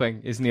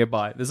shopping is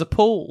nearby. There's a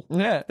pool.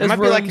 Yeah. There's might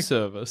be room like a-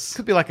 service.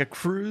 Could be like a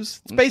cruise.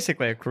 It's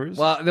basically a cruise.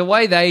 Well, the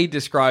way they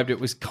described it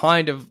was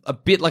kind of a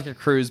bit like a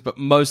cruise, but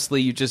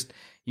mostly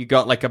you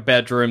got like a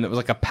bedroom that was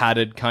like a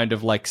padded kind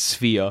of like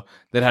sphere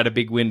that had a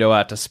big window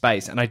out to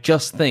space. And I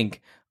just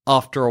think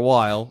after a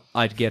while,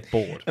 I'd get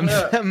bored.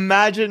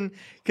 Imagine,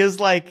 because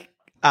like,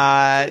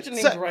 Imagine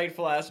so- a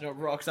grateful astronaut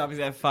rocks up, he's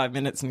there 5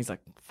 minutes, and he's like,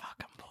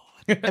 fuck,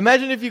 I'm bored.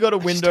 imagine if you got a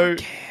window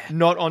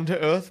not onto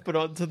Earth, but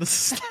onto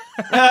the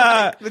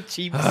the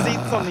cheap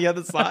seats on the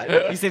other side.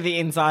 You see the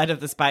inside of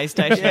the space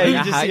station. Yeah, you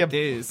I just see hate a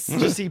this. you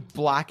just see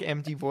black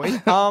empty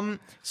void.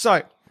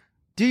 So,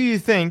 do you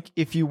think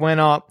if you went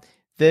up,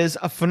 there's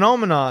a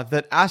phenomena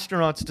that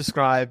astronauts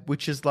describe,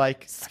 which is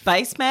like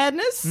Space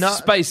madness? no,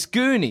 Space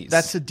Goonies.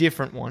 that's a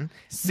different one.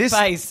 This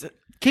Space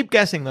keep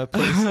guessing though,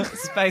 please.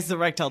 space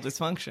erectile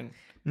dysfunction.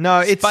 No,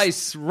 it's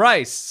Space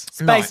Race.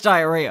 Space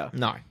diarrhea.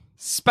 no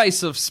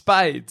Space of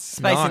Spades.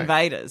 Space No.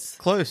 invaders.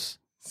 close.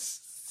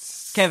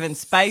 Kevin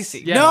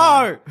Spacey.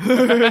 Yeah.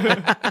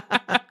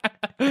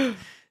 No!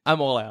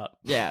 I'm all out.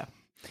 Yeah.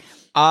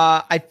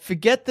 I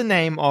forget the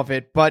name of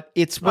it, but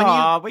it's when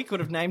We could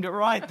have named it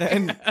right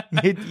then.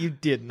 you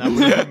didn't. I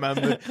would have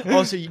remembered.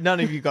 Also, none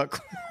of you got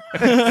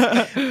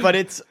close. But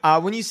it's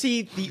when you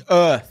see the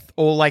Earth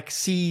or like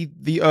see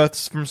the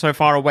Earth from so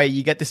far away,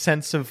 you get the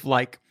sense of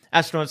like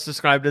astronauts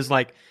described as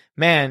like,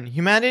 man,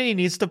 humanity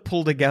needs to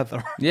pull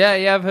together. Yeah,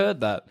 I've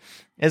heard that.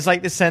 It's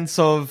like the sense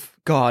of,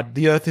 God,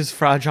 the Earth is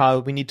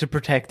fragile. We need to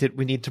protect it.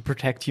 We need to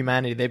protect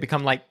humanity. They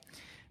become like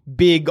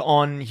big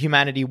on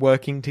humanity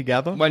working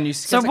together When you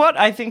So what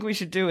I think we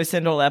should do is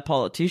send all our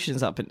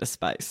politicians up into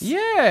space.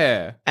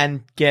 Yeah.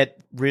 and get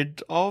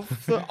rid of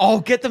the... Oh,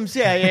 get them...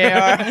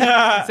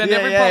 Yeah. Send Yeah,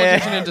 every yeah, yeah.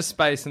 politician into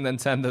space and then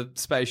send the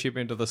spaceship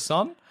into the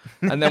sun.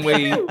 And then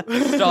we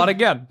start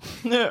again.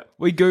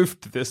 We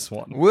goofed this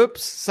one.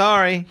 Whoops,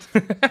 sorry.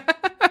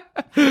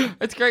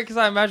 It's great because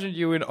I imagined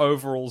you in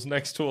overalls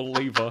next to a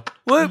lever.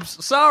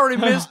 Whoops, sorry,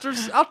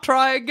 mistress. I'll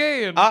try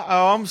again.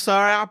 Uh-oh, I'm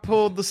sorry. I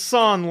pulled the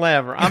sun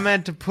lever. I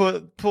meant to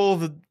pull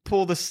the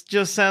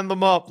just send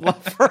them up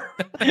lever.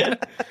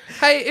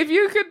 Hey, if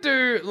you could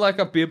do like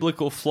a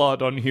biblical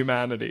flood on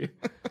humanity,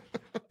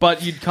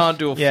 but you can't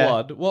do a Yeah.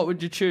 flood, what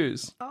would you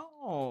choose?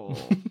 Oh.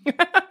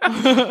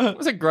 It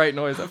was a great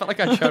noise. I felt like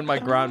I showed my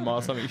grandma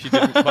something she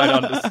didn't quite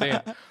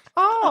understand.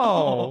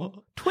 Oh,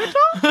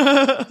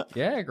 Twitter?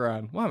 Yeah,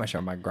 Gran. Why am I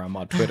showing my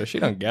grandma Twitter? She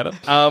don't get it.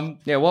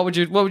 Yeah. What would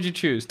you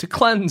choose to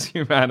cleanse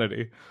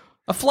humanity?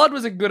 A flood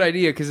was a good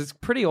idea because it's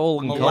pretty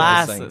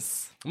all-encompassing.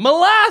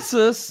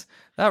 Molasses.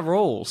 That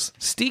rules.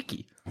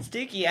 Sticky.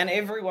 Sticky, and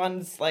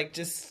everyone's like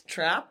just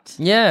trapped.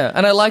 Yeah,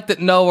 and I like that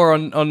Noah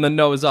on the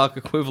Noah's Ark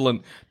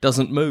equivalent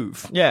doesn't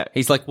move. Yeah.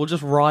 He's like, we'll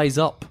just rise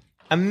up.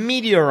 A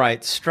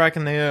meteorite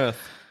striking the Earth.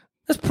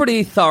 That's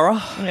pretty thorough.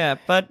 Yeah,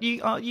 but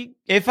you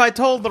If I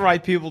told the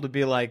right people to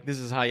be like, this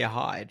is how you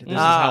hide. This is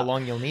how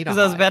long you'll need to because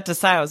hide. I was about to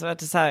say,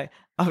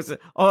 I was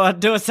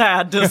do say.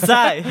 I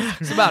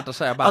was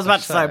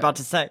about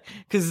to say.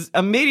 Because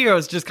a meteor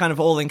is just kind of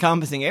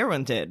all-encompassing.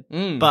 Everyone's dead.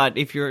 But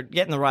if you're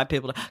getting the right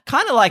people to...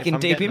 Kind of like in I'm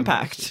Deep getting them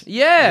Impact.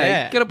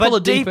 Yeah, you gotta pull But a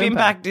deep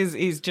Impact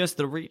is just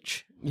the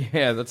reach.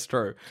 Yeah, that's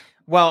true.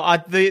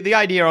 Well, the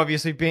idea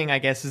obviously being, I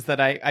guess, is that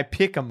I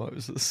pick a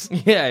Moses.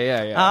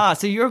 Yeah. Ah,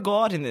 so you're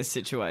God in this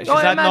situation. Oh,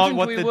 Is I that not imagined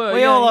what we the- were.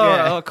 we yeah, all are.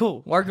 yeah. Oh,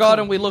 cool. We're God,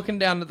 and we're looking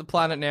down at the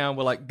planet now, and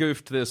we're like,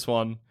 goofed this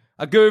one.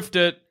 I goofed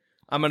it.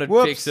 I'm gonna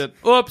Whoops. fix it.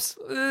 Oops.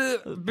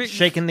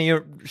 shaking the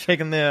what do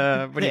you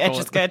call it?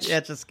 Etch-a-sketch.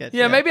 Etch-a-sketch.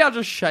 Yeah, maybe I'll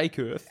just shake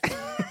Earth.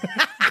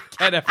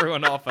 Get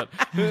everyone off it.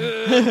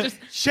 Just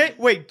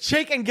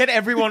Shake and get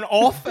everyone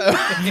off.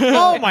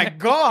 Oh my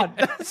God,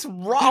 that's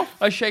rough.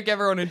 I shake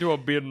everyone into a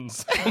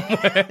bins.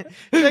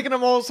 Shaking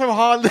them all so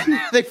hard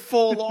that they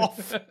fall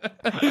off.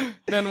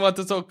 Then once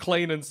it's all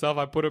clean and stuff,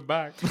 I put it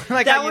back.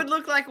 Like That how would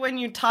look like when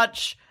you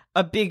touch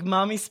a big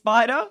mummy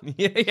spider.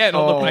 Yeah, and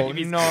all the Oh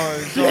babies. no,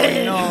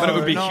 no, But it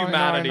would be no,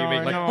 humanity no,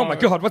 being like, no. oh my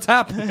God, what's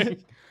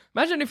happening?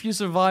 Imagine if you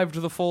survived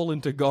the fall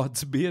into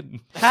God's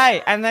bin.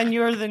 Hey, and then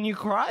you're the new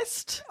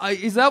Christ?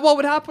 Is that what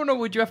would happen, or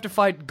would you have to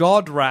fight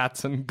God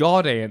rats and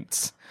God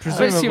ants?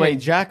 Presumably Assuming-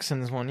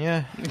 Jackson's one,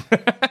 yeah.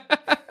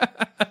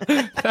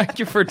 Thank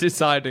you for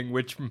deciding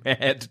which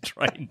mad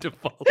train to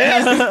follow.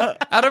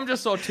 Adam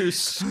just saw two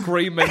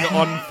screaming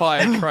on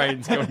fire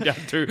trains going down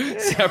two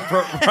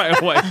separate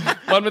railways.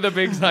 One with a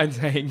big sign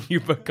saying, you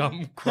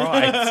become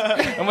Christ.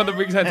 And one with a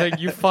big sign saying,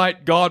 you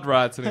fight God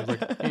rats. And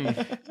he was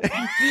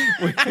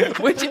like,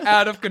 which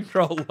out of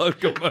control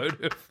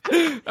locomotive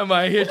am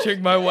I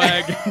hitching my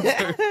wagon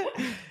to?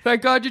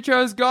 Thank God you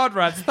chose God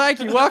rats. Thank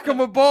you.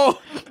 Welcome aboard.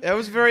 That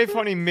was very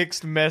funny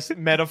mixed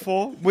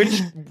metaphor. Which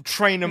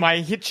train am I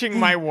hitching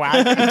my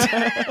wagon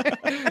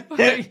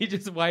to? You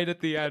just wait at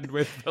the end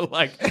with the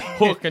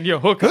hook, and you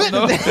hook on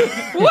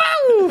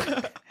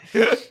the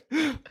Woo!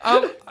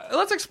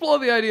 Let's explore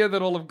the idea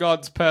that all of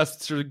God's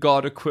pests are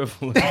God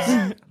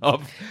equivalents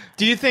of.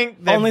 Do you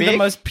think they're Only big? the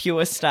most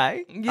pure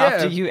state? Yeah.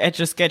 After you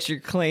etch-a-sketch, you're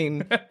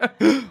clean.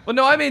 Well,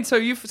 no, I mean, so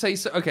you say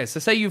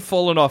say you've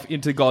fallen off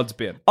into God's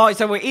bin. Oh,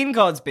 so we're in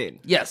God's bin?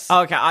 Yes.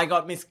 Okay, I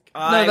got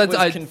I that's-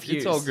 was it's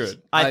confused. all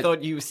good. I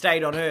thought you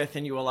stayed on Earth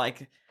and you were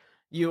like,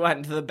 you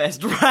went to the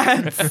best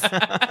rats.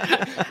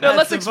 No,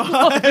 let's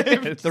explore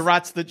The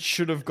rats that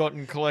should have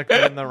gotten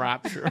collected in the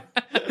rapture.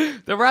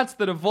 the rats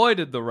that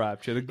avoided the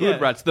rapture, the good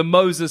Yeah. rats, the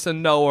Moses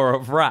and Noah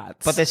of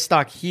rats. But they're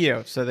stuck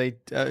here, so they...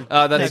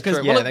 that is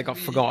true. Yeah, Well, they got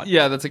forgot.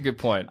 Yeah, that's a good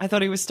point. I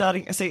thought he was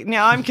starting. See,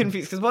 now I'm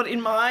confused because what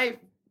in my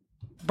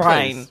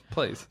brain,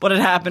 Please. what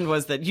had happened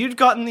was that you'd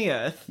gotten the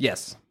Earth,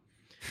 Yes.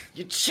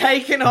 you'd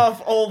shaken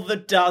off all the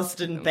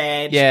dust and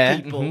bad Yeah.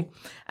 people,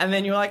 and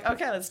then you were like,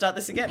 okay, let's start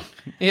this again.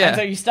 Yeah. And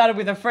so you started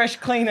with a fresh,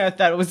 clean Earth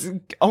that was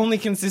only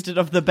consisted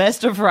of the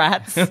best of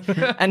rats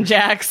and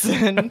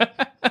Jackson.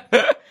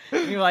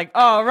 And you're like,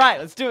 oh, right,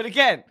 let's do it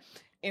again.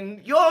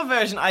 In your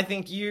version, I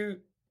think you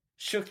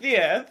shook the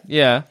Earth.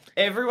 Yeah.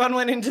 Everyone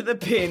went into the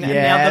bin, and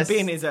now the Yes.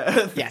 bin is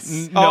Earth.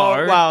 Yes. No.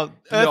 Oh, well,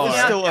 Earth No. is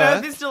Now, still Earth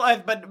Earth. is still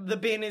Earth, but the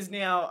bin is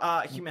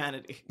now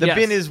humanity. The Yes.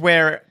 bin is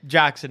where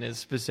Jackson is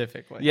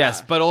specifically.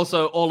 Yes, but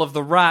also all of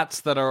the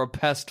rats that are a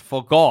pest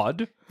for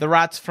God. The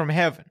rats from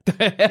heaven. In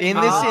this instance,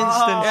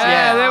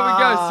 Yeah, there we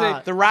go.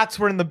 See. The rats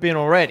were in the bin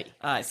already.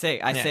 I see.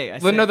 I see.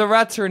 Well, no, the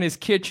rats are in his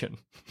kitchen.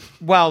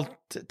 Well,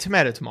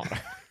 tomato.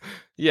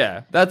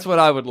 Yeah, that's what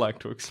I would like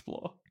to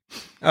explore.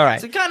 All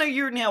right. So kind of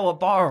you're now a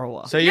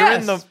borrower. So you're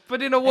in the...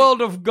 but in a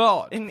world of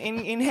God.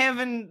 in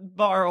heaven,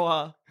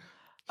 borrower.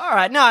 All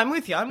right, no, I'm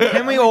with you.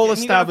 Can we all you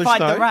gotta establish, fight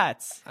though- the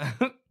rats?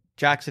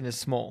 Jackson is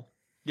small.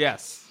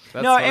 Yes.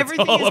 That's No, what it's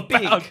everything all is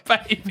big.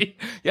 about, baby.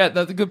 Yeah,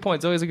 that's a good point.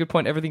 It's always a good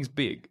point. Everything's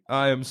big.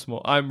 I am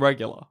small. I'm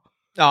regular.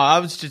 Oh, I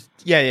was just...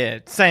 Yeah.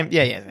 Same.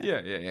 Yeah.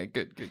 Yeah.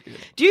 Good.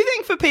 Do you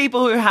think for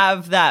people who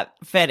have that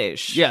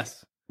fetish,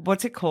 Yes.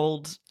 what's it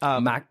called?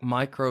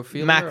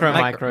 Microphilia? Micro,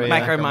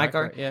 yeah.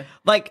 Micro. Yeah.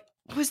 Like,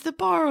 was the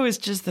borrowers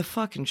just the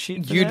fucking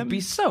shit for You'd them?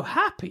 be so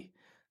happy.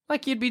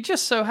 Like, you'd be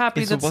just so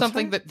happy Is that it what's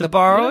something that? that... The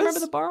Borrowers? You don't remember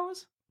The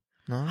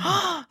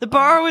Borrowers? The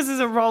Borrowers is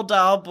a Roald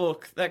Dahl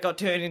book that got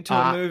turned into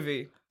a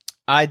movie.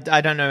 I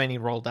don't know any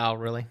Roald Dahl,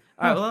 really.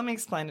 All right, well, let me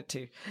explain it to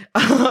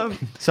you.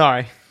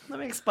 Sorry. Let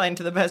me explain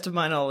to the best of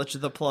my knowledge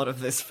the plot of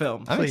this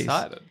film. I'm Please.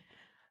 excited.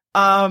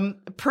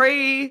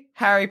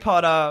 Pre-Harry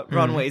Potter,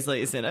 Ron Weasley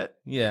is in it.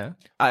 Yeah.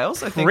 I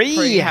also think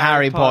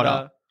Pre-Harry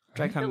Potter.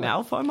 Draco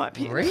Malfoy might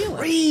be in it. Really?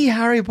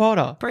 Pre-Harry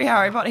Potter.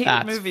 Pre-Harry Potter. He did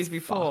That's movies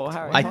before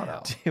Harry I,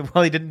 Potter.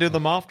 well, he didn't do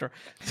them after.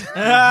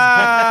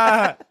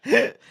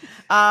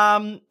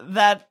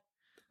 That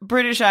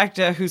British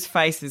actor whose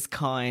face is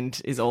kind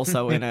is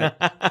also in it.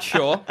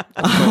 Sure.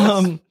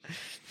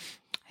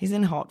 He's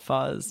in Hot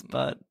Fuzz,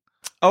 but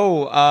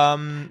Oh,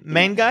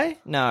 main guy?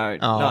 no,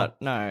 Oh.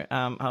 no.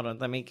 Hold on,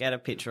 let me get a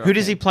picture. Who of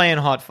does he him. play in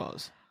Hot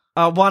Fuzz?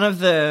 One of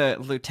the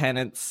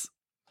lieutenants,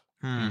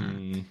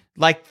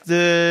 Like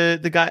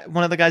the guy,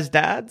 one of the guy's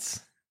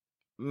dads?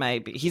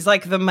 maybe. He's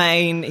like the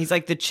main. He's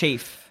like the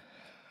chief.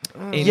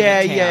 in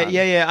Yeah, the town.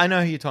 yeah. I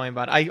know who you're talking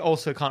about. I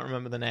also can't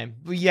remember the name.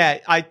 But yeah,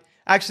 I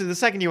actually the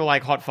second you were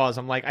like Hot Fuzz,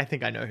 I'm like, I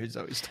think I know who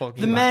Zoe's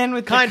talking The about. man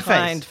with kind the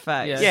kind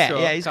face. Yeah, Yeah, sure.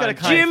 yeah, he's got a Kind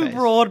kind Jim face.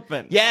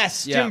 Broadbent.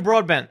 Yes, Yeah. Jim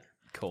Broadbent.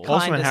 Cool.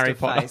 Also in Kindest Harry of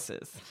Potter.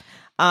 faces.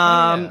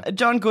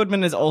 John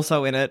Goodman is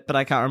also in it, but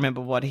I can't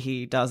remember what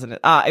he does in it.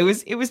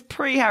 It was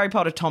pre Harry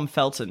Potter. Tom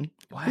Felton.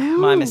 Wow,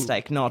 my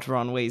mistake, not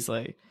Ron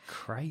Weasley.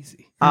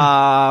 Crazy.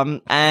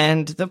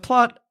 And the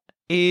plot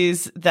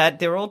is that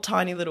they're all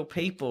tiny little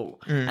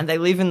people, and they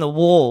live in the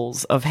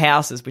walls of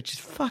houses, which is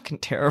fucking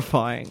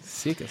terrifying.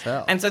 Sick as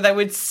hell. And so they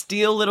would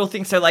steal little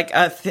things. So like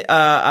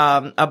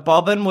a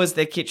bobbin was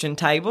their kitchen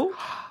table.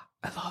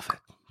 I love it.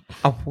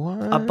 A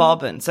what? A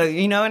bobbin. So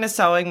you know, in a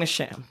sewing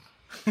machine.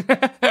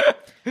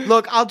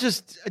 Look, I'll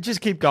just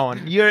keep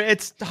going.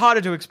 It's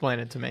harder to explain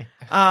it to me.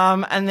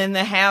 And then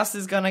the house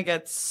is gonna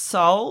get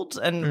sold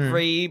and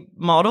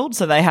remodeled,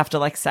 so they have to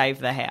like save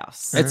the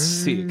house. It's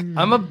sick.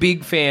 I'm a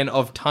big fan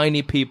of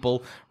tiny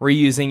people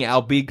reusing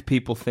our big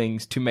people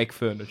things to make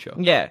furniture.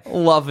 Yeah.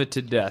 Love it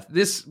to death.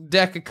 This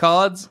deck of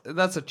cards,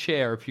 that's a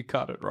chair if you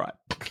cut it right.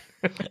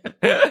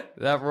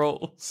 That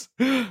rules.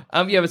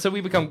 But so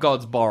we become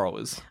God's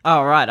borrowers.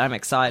 Oh right, I'm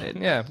excited.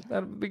 Yeah,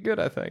 that'd be good,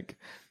 I think.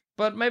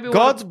 But maybe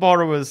God's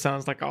Borrowers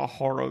sounds like a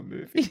horror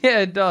movie. Yeah,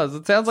 it does.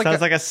 It sounds like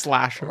Sounds like a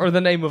slasher. or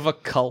the name of a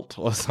cult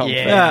or something.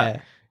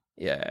 Yeah.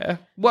 Yeah.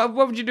 What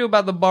would you do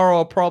about the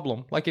borrower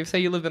problem? Like if say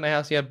you lived in a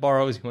house, you had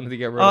borrowers, you wanted to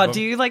get rid of Oh, them.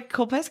 do you like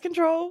call pest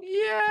control?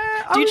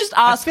 Yeah. Do you just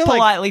ask feel like-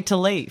 politely to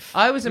leave?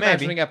 I was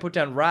imagining I put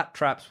down rat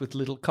traps with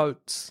little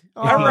coats.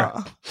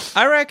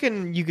 I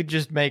reckon you could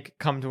just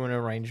come to an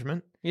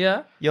arrangement.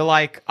 Yeah. You're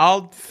like,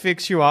 I'll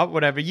fix you up,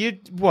 whatever. You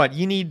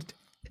need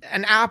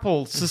an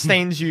apple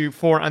sustains you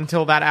for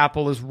until that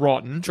apple is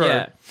rotten. True.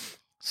 Yeah.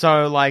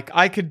 So like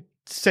I could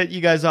set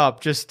you guys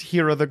up, just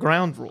here are the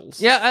ground rules.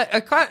 Yeah,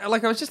 I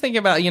was just thinking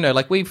about,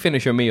 like we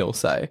finish a meal,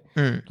 say.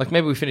 Like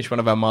maybe we finish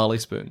one of our Marley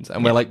spoons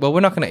and we're like, well,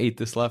 we're not going to eat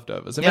this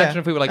leftovers. Imagine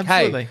if we were like,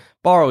 absolutely. hey,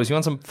 borrowers, you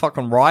want some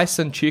fucking rice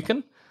and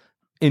chicken?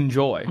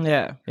 Enjoy.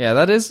 Yeah. Yeah,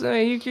 that is,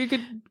 you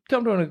could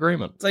come to an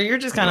agreement. So you're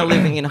just kind of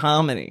living in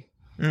harmony.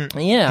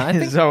 Yeah, I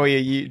think Zoe,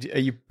 are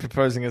you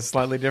proposing a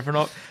slightly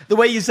different the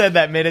way you said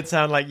that made it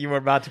sound like you were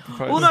about to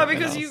propose Well, no, something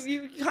because else.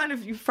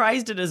 you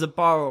phrased it as a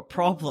borrower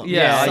problem.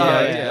 Yeah, so, yeah,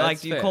 like,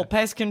 that's do you fair. call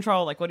pest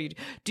control? Like, what do you do?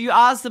 Do you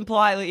ask them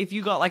politely if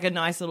you got like a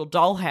nice little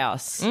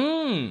dollhouse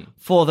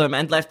for them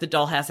and left the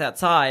dollhouse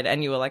outside,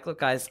 and you were like, "Look,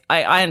 guys,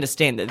 I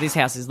understand that this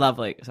house is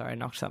lovely." Sorry, I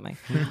knocked something.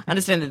 I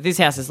understand that this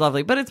house is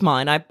lovely, but it's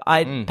mine. I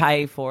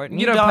pay for it. And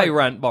you don't pay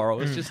rent,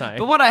 borrowers, just saying.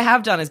 But what I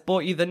have done is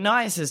bought you the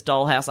nicest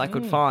dollhouse I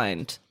could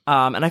find,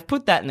 and I've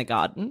put that in the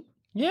garden.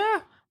 yeah.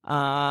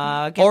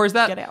 Or Or is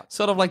that out?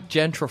 sort of like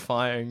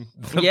gentrifying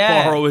the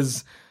Yeah.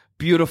 borrowers'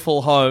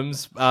 beautiful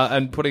homes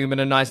and putting them in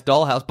a nice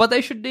dollhouse? But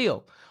they should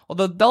deal.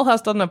 Although the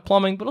dollhouse doesn't have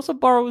plumbing, but also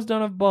borrowers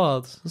don't have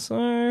baths. So,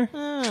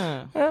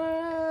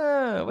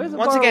 where's the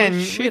Once again, borrower's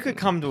we shit? could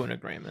come to an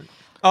agreement.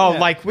 Oh,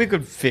 like we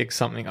could fix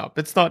something up.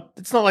 It's not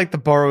like the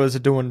borrowers are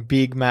doing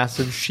big,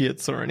 massive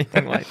shits or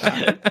anything like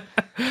that.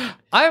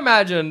 I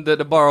imagine that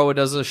a borrower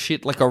does a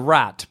shit like a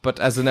rat, but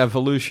as an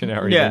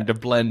evolutionary Yeah. thing to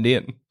blend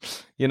in.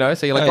 You know,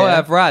 so you're like, I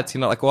have rats. You're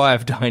not like, I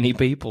have tiny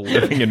people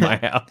living in my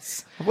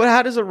house. Well,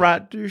 how does a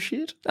rat do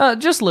shit?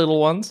 Just little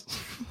ones.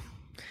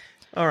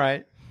 All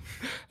right.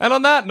 And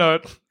on that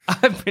note,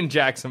 I've been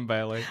Jackson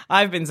Bailey.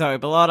 I've been Zoe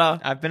Bellotta.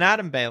 I've been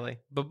Adam Bailey.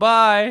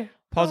 Bye-bye.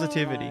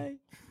 Positivity.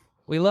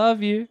 We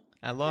love you.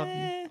 I love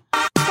you.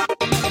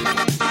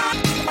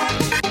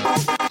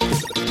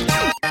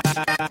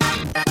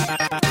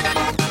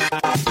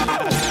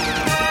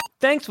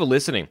 Thanks for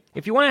listening.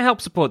 If you want to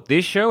help support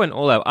this show and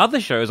all our other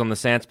shows on the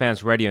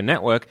Sanspants Radio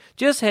Network,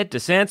 just head to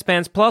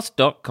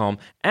sanspantsplus.com,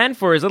 and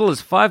for as little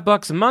as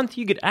 $5 a month,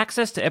 you get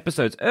access to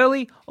episodes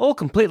early, all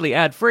completely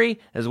ad-free,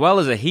 as well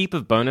as a heap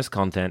of bonus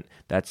content.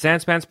 That's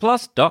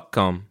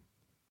sanspantsplus.com.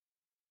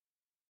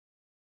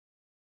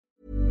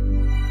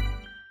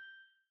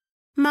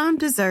 Mom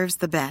deserves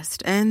the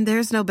best, and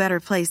there's no better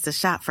place to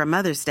shop for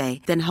Mother's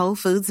Day than Whole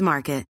Foods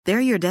Market. They're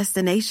your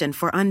destination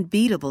for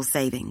unbeatable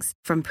savings,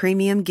 from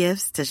premium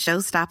gifts to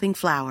show-stopping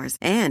flowers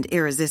and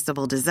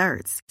irresistible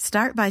desserts.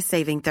 Start by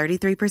saving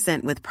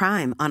 33% with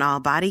Prime on all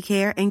body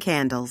care and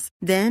candles.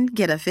 Then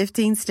get a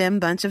 15-stem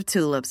bunch of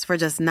tulips for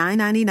just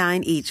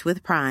 $9.99 each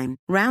with Prime.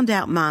 Round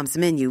out Mom's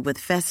menu with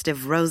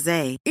festive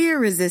rosé,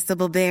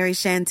 irresistible berry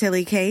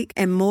chantilly cake,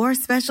 and more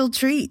special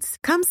treats.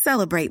 Come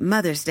celebrate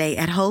Mother's Day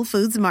at Whole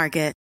Foods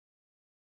Market.